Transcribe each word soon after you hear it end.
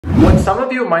What some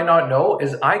of you might not know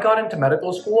is I got into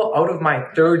medical school out of my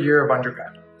third year of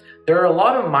undergrad. There are a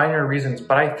lot of minor reasons,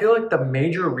 but I feel like the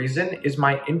major reason is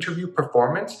my interview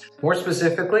performance, more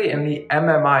specifically in the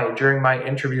MMI during my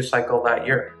interview cycle that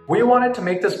year. We wanted to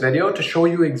make this video to show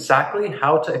you exactly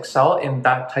how to excel in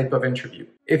that type of interview.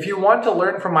 If you want to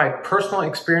learn from my personal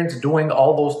experience doing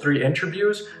all those 3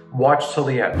 interviews, watch till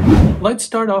the end. Let's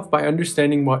start off by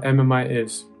understanding what MMI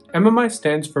is. MMI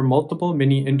stands for Multiple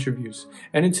Mini Interviews,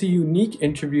 and it's a unique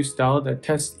interview style that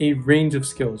tests a range of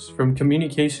skills, from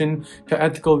communication to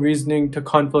ethical reasoning to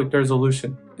conflict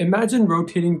resolution. Imagine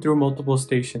rotating through multiple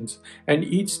stations, and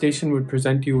each station would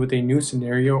present you with a new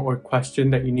scenario or question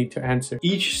that you need to answer.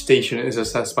 Each station is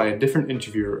assessed by a different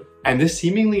interviewer, and this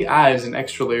seemingly adds an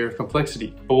extra layer of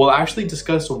complexity, but we'll actually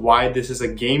discuss why this is a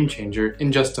game changer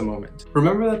in just a moment.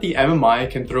 Remember that the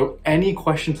MMI can throw any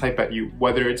question type at you,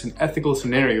 whether it's an ethical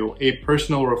scenario, a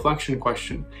personal reflection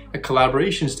question, a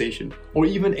collaboration station, or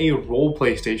even a role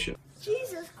play station.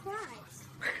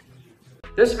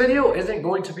 This video isn't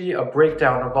going to be a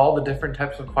breakdown of all the different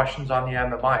types of questions on the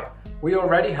MMI. We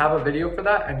already have a video for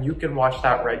that and you can watch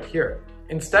that right here.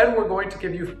 Instead, we're going to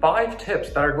give you 5 tips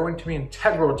that are going to be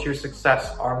integral to your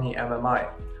success on the MMI.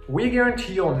 We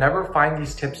guarantee you'll never find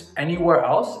these tips anywhere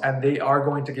else and they are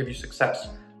going to give you success.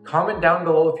 Comment down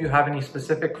below if you have any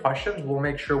specific questions. We'll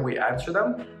make sure we answer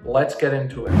them. Let's get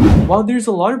into it. While there's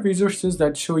a lot of resources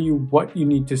that show you what you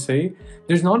need to say,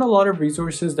 there's not a lot of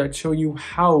resources that show you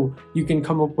how you can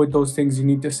come up with those things you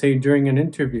need to say during an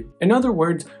interview. In other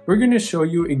words, we're going to show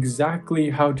you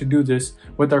exactly how to do this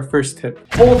with our first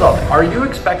tip. Hold up, are you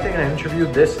expecting an interview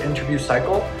this interview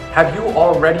cycle? Have you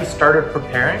already started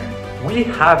preparing? We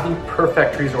have the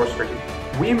perfect resource for you.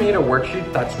 We made a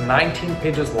worksheet that's 19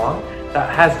 pages long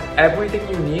that has everything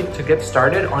you need to get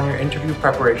started on your interview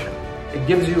preparation. It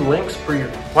gives you links for your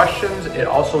questions. It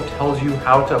also tells you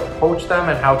how to approach them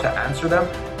and how to answer them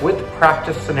with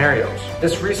practice scenarios.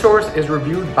 This resource is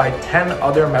reviewed by 10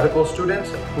 other medical students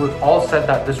who have all said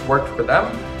that this worked for them,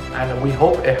 and we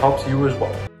hope it helps you as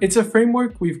well. It's a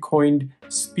framework we've coined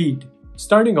SPEED.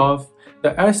 Starting off,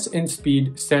 the S in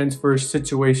SPEED stands for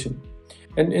situation.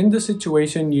 And in the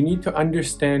situation, you need to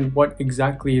understand what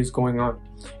exactly is going on.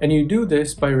 And you do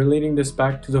this by relating this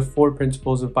back to the 4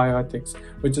 principles of bioethics,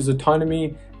 which is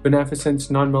autonomy,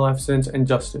 beneficence, non-maleficence, and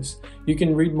justice. You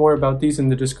can read more about these in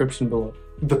the description below.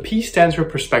 The P stands for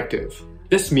perspective.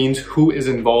 This means who is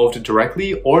involved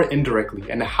directly or indirectly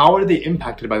and how are they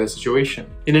impacted by the situation.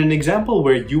 In an example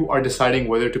where you are deciding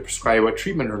whether to prescribe a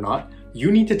treatment or not, you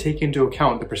need to take into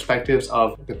account the perspectives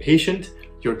of the patient,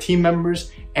 your team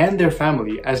members, and their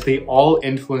family, as they all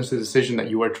influence the decision that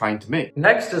you are trying to make.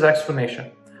 Next is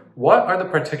explanation. What are the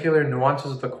particular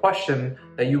nuances of the question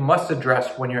that you must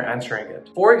address when you're answering it?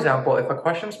 For example, if a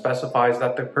question specifies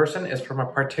that the person is from a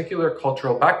particular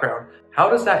cultural background, how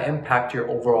does that impact your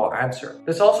overall answer?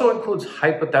 This also includes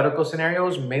hypothetical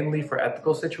scenarios, mainly for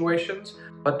ethical situations,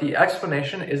 but the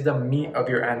explanation is the meat of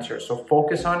your answer, so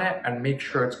focus on it and make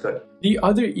sure it's good. The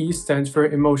other E stands for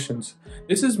emotions.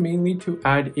 This is mainly to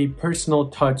add a personal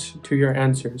touch to your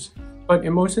answers. But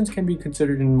emotions can be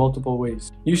considered in multiple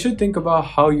ways. You should think about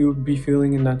how you would be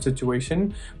feeling in that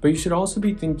situation, but you should also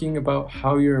be thinking about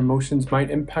how your emotions might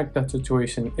impact that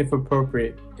situation, if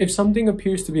appropriate. If something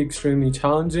appears to be extremely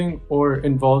challenging or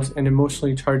involves an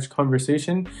emotionally charged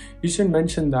conversation, you should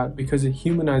mention that because it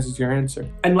humanizes your answer.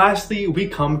 And lastly, we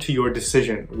come to your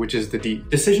decision, which is the D.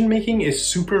 Decision making is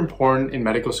super important in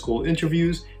medical school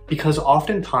interviews because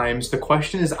oftentimes the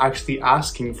question is actually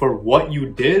asking for what you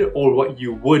did or what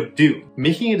you would do.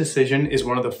 Making a decision is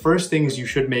one of the first things you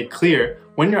should make clear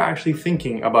when you're actually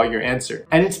thinking about your answer.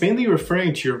 And it's mainly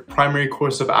referring to your primary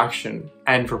course of action,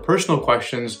 and for personal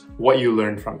questions, what you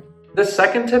learned from it. The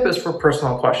second tip is for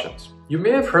personal questions. You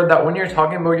may have heard that when you're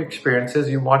talking about your experiences,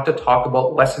 you want to talk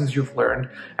about lessons you've learned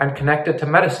and connect it to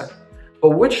medicine.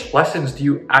 But which lessons do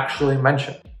you actually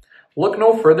mention? Look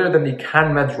no further than the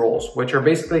CanMeds roles, which are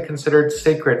basically considered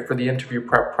sacred for the interview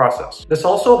prep process. This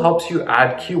also helps you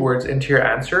add keywords into your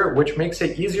answer, which makes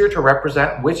it easier to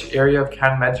represent which area of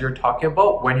CanMeds you're talking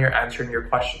about when you're answering your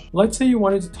question. Let's say you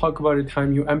wanted to talk about a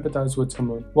time you empathize with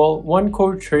someone. Well, one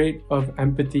core trait of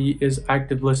empathy is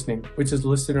active listening, which is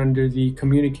listed under the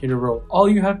communicator role. All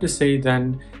you have to say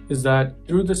then is that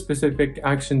through the specific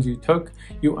actions you took,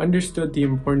 you understood the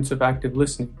importance of active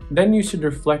listening. Then you should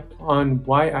reflect on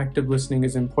why active listening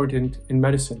is important in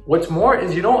medicine. What's more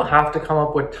is you don't have to come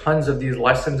up with tons of these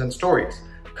lessons and stories.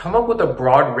 Come up with a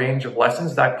broad range of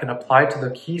lessons that can apply to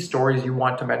the key stories you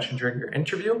want to mention during your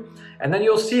interview, and then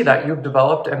you'll see that you've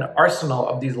developed an arsenal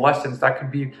of these lessons that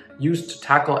could be used to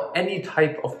tackle any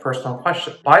type of personal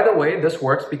question. By the way, this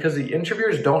works because the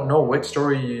interviewers don't know which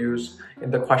story you use in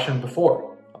the question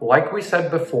before. Like we said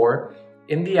before,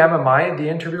 in the MMI, the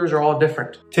interviewers are all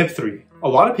different. Tip 3. A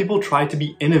lot of people try to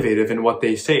be innovative in what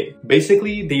they say.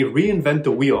 Basically, they reinvent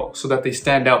the wheel so that they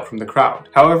stand out from the crowd.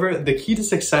 However, the key to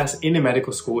success in a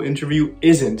medical school interview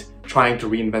isn't trying to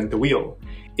reinvent the wheel.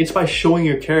 It's by showing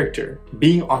your character,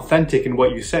 being authentic in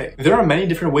what you say. There are many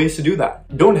different ways to do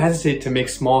that. Don't hesitate to make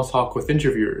small talk with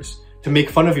interviewers, to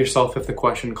make fun of yourself if the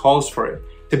question calls for it,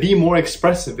 to be more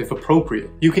expressive if appropriate.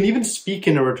 You can even speak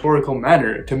in a rhetorical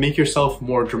manner to make yourself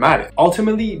more dramatic.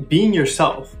 Ultimately, being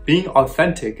yourself, being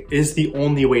authentic is the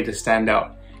only way to stand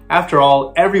out. After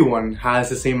all, everyone has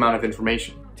the same amount of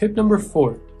information. Tip number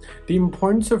 4. The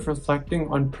importance of reflecting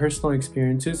on personal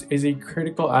experiences is a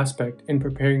critical aspect in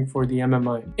preparing for the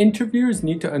MMI. Interviewers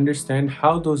need to understand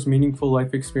how those meaningful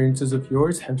life experiences of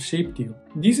yours have shaped you.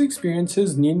 These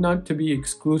experiences need not to be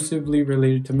exclusively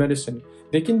related to medicine.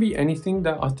 They can be anything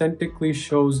that authentically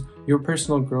shows your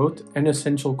personal growth and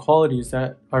essential qualities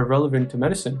that are relevant to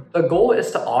medicine. The goal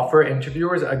is to offer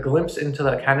interviewers a glimpse into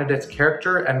the candidate's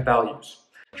character and values.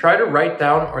 Try to write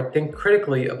down or think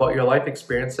critically about your life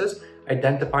experiences,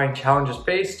 identifying challenges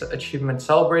faced, achievements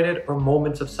celebrated, or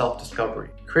moments of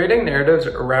self-discovery. Creating narratives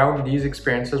around these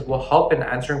experiences will help in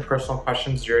answering personal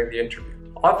questions during the interview.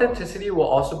 Authenticity will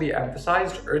also be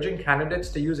emphasized, urging candidates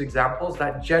to use examples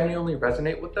that genuinely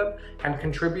resonate with them and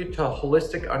contribute to a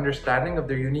holistic understanding of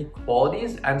their unique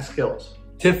qualities and skills.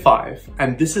 Tip 5,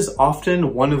 and this is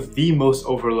often one of the most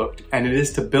overlooked, and it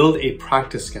is to build a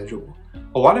practice schedule.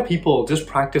 A lot of people just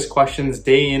practice questions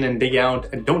day in and day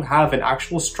out and don't have an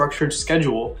actual structured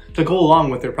schedule to go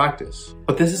along with their practice.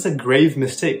 But this is a grave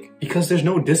mistake because there's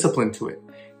no discipline to it.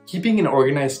 Keeping an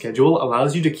organized schedule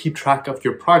allows you to keep track of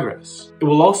your progress. It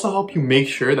will also help you make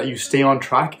sure that you stay on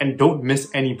track and don't miss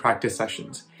any practice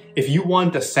sessions. If you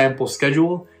want a sample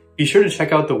schedule, be sure to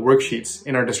check out the worksheets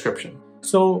in our description.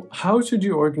 So, how should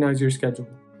you organize your schedule?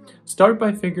 Start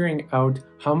by figuring out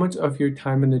how much of your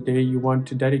time in the day you want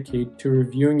to dedicate to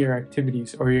reviewing your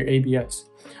activities or your ABS,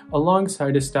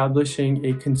 alongside establishing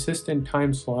a consistent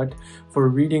time slot for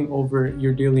reading over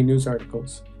your daily news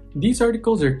articles. These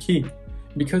articles are key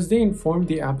because they inform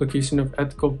the application of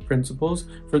ethical principles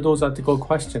for those ethical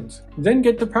questions. Then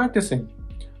get to practicing.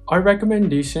 Our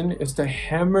recommendation is to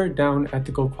hammer down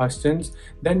ethical questions,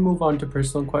 then move on to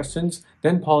personal questions,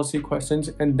 then policy questions,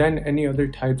 and then any other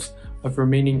types of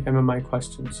remaining MMI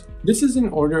questions. This is in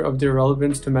order of their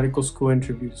relevance to medical school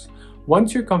interviews.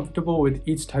 Once you're comfortable with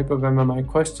each type of MMI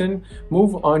question,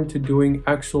 move on to doing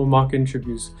actual mock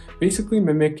interviews, basically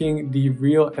mimicking the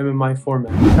real MMI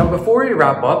format. Now, before we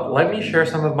wrap up, let me share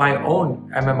some of my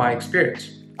own MMI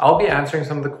experience. I'll be answering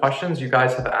some of the questions you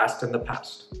guys have asked in the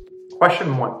past.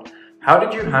 Question 1. How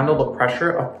did you handle the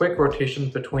pressure of quick rotations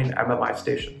between MMI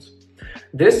stations?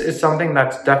 This is something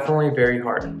that's definitely very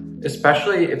hard,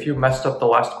 especially if you messed up the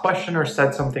last question or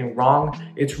said something wrong.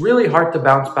 It's really hard to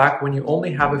bounce back when you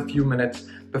only have a few minutes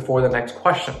before the next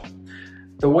question.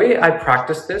 The way I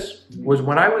practiced this was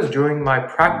when I was doing my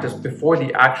practice before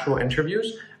the actual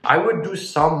interviews, I would do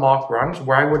some mock runs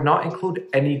where I would not include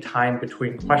any time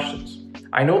between questions.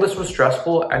 I know this was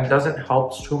stressful and doesn't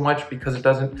help too much because it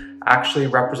doesn't actually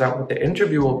represent what the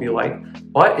interview will be like,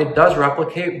 but it does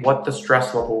replicate what the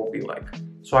stress level will be like.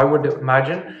 So I would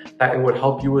imagine that it would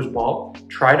help you as well.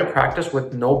 Try to practice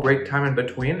with no break time in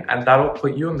between, and that'll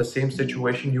put you in the same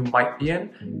situation you might be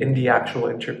in the actual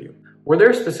interview. Were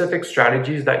there specific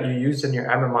strategies that you used in your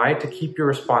MMI to keep your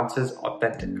responses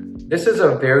authentic? This is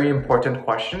a very important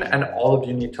question and all of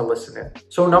you need to listen in.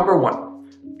 So number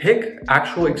 1, pick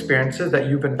actual experiences that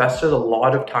you've invested a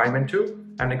lot of time into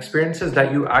and experiences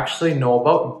that you actually know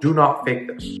about. Do not fake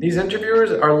this. These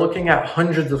interviewers are looking at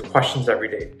hundreds of questions every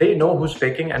day. They know who's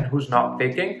faking and who's not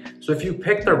faking. So if you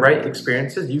pick the right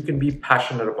experiences, you can be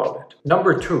passionate about it.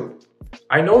 Number 2,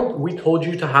 I know we told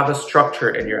you to have a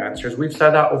structure in your answers. We've said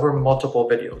that over multiple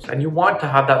videos, and you want to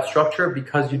have that structure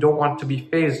because you don't want to be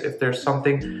phased if there's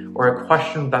something or a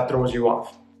question that throws you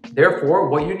off. Therefore,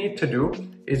 what you need to do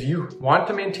is you want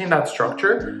to maintain that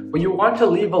structure, but you want to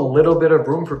leave a little bit of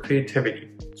room for creativity.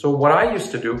 So what I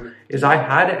used to do is I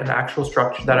had an actual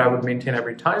structure that I would maintain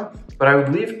every time, but I would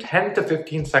leave 10 to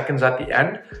 15 seconds at the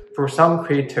end for some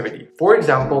creativity. For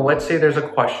example, let's say there's a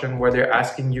question where they're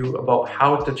asking you about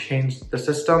how to change the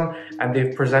system and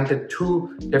they've presented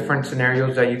 2 different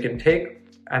scenarios that you can take.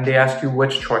 and they ask you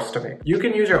which choice to make. You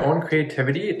can use your own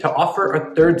creativity to offer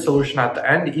a third solution at the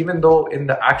end, even though in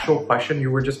the actual question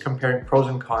you were just comparing pros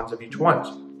and cons of each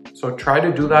one. So try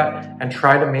to do that and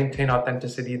try to maintain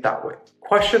authenticity that way.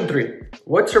 Question 3.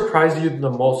 What surprised you the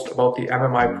most about the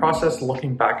MMI process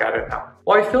looking back at it now?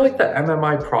 Well, I feel like the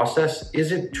MMI process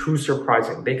isn't too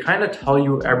surprising. They kind of tell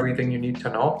you everything you need to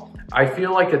know. I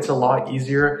feel like it's a lot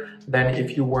easier than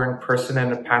if you were in person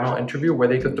in a panel interview where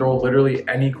they could throw literally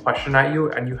any question at you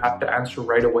and you have to answer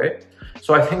right away.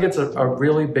 So I think it's a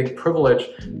really big privilege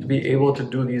to be able to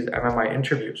do these MMI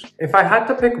interviews. If I had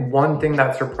to pick one thing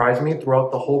that surprised me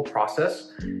throughout the whole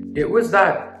process, it was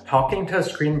that talking to a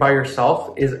screen by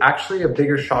yourself is actually a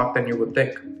bigger shock than you would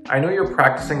think. I know you're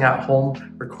practicing at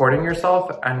home, recording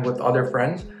yourself and with other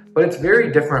friends, but it's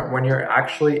very different when you're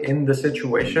actually in the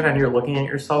situation and you're looking at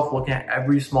yourself, looking at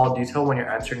every small detail when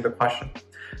you're answering the question.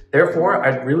 Therefore,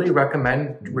 I'd really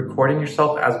recommend recording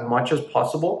yourself as much as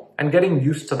possible and getting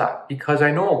used to that, because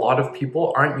I know a lot of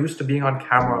people aren't used to being on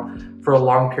camera for a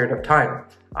long period of time.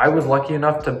 I was lucky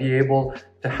enough to be able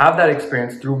to have that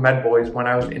experience through MedBoys when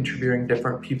I was interviewing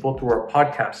different people through our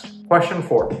podcast. Question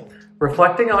 4.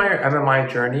 Reflecting on your MMI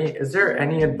journey, is there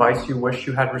any advice you wish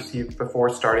you had received before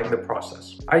starting the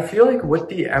process? I feel like with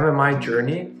the MMI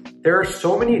journey, there are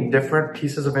so many different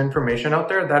pieces of information out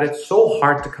there that it's so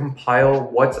hard to compile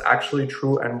what's actually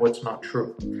true and what's not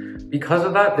true. Because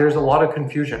of that, there's a lot of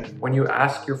confusion. When you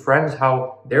ask your friends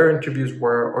how their interviews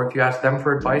were, or if you ask them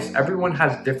for advice, everyone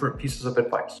has different pieces of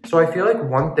advice. So I feel like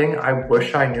one thing I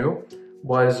wish I knew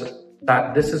was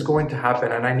that this is going to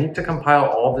happen and I need to compile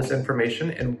all this information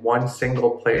in one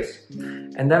single place.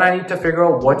 And then I need to figure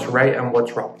out what's right and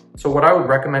what's wrong. So what I would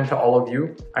recommend to all of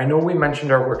you, I know we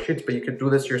mentioned our worksheets, but you could do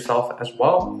this yourself as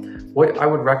well. What I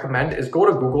would recommend is go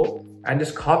to Google and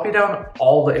just copy down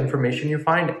all the information you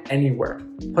find anywhere.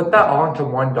 Put that all into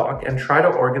one doc and try to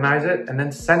organize it and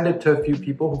then send it to a few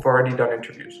people who've already done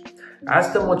interviews.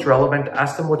 Ask them what's relevant,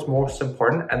 ask them what's most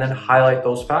important, and then highlight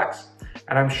those facts.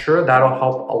 And I'm sure that'll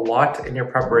help a lot in your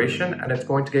preparation, and it's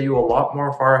going to get you a lot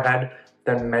more far ahead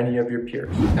than many of your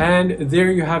peers. And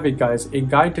there you have it, guys, a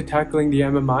guide to tackling the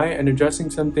MMI and addressing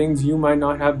some things you might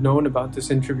not have known about this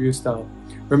interview style.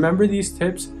 Remember these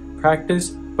tips, practice,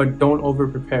 but don't over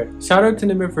prepare. Shout out to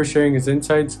Nimit for sharing his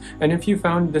insights, and if you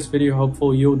found this video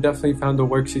helpful, you'll definitely find the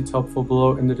worksheets helpful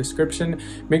below in the description.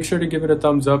 Make sure to give it a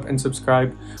thumbs up and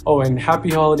subscribe. Oh, and happy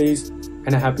holidays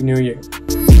and a happy new year.